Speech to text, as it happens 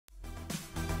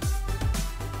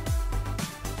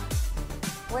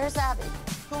Where's Abby?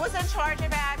 Who was in charge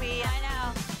of Abby?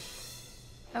 I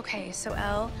know. Okay, so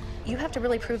Elle, you have to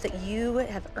really prove that you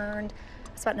have earned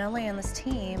a spot not only on this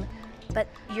team, but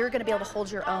you're gonna be able to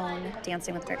hold your own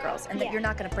Dancing with Great Girls, and that you're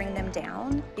not gonna bring them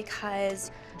down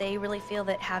because they really feel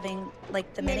that having,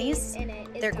 like, the minis,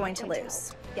 they're going to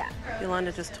lose. Yeah.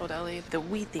 Yolanda just told Ellie that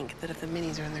we think that if the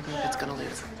minis are in their group, it's gonna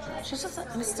lose. She's just an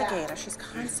instigator. She's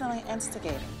constantly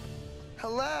instigating.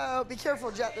 Hello, be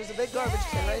careful, Jet. There's a big garbage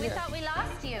can right We here. thought we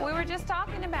lost you. We were just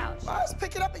talking about. I was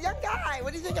picking up a young guy.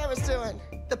 What do you think I was doing?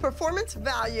 The performance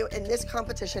value in this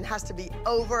competition has to be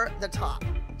over the top.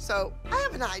 So I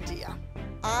have an idea.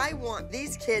 I want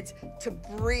these kids to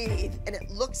breathe, and it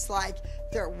looks like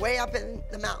they're way up in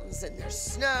the mountains and there's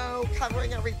snow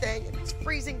covering everything and it's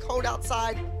freezing cold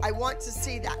outside. I want to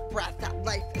see that breath, that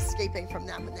life escaping from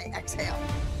them when they exhale.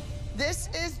 This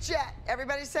is Jet.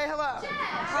 Everybody say hello. Jet.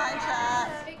 Hi,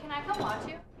 Jet. Hey, can I come watch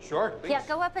you? Sure, please. Yeah,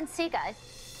 go up and see, guys.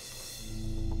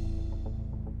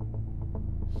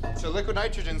 So liquid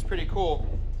nitrogen's pretty cool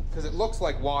because it looks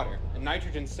like water, and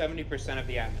nitrogen's 70% of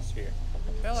the atmosphere.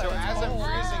 So as I'm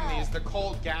freezing these, the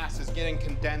cold gas is getting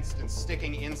condensed and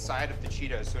sticking inside of the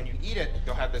Cheetos. So when you eat it,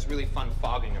 you'll have this really fun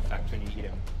fogging effect when you eat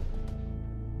them.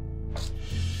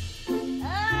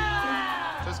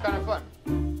 So it's kind of fun.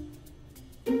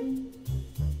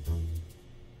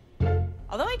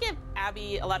 Although I give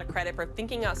Abby a lot of credit for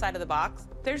thinking outside of the box,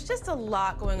 there's just a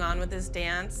lot going on with this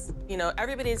dance. You know,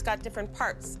 everybody's got different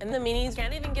parts, and the minis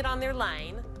can't even get on their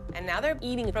line, and now they're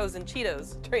eating frozen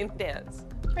Cheetos during the dance.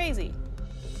 Crazy.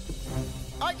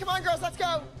 All right, come on, girls, let's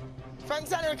go. Front and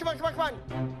center, come on, come on, come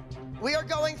on. We are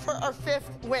going for our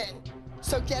 5th win.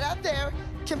 So get out there,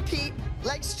 compete,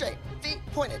 legs straight, feet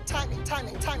pointed, timing,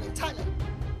 timing, timing, timing.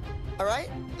 All right,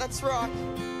 let's rock.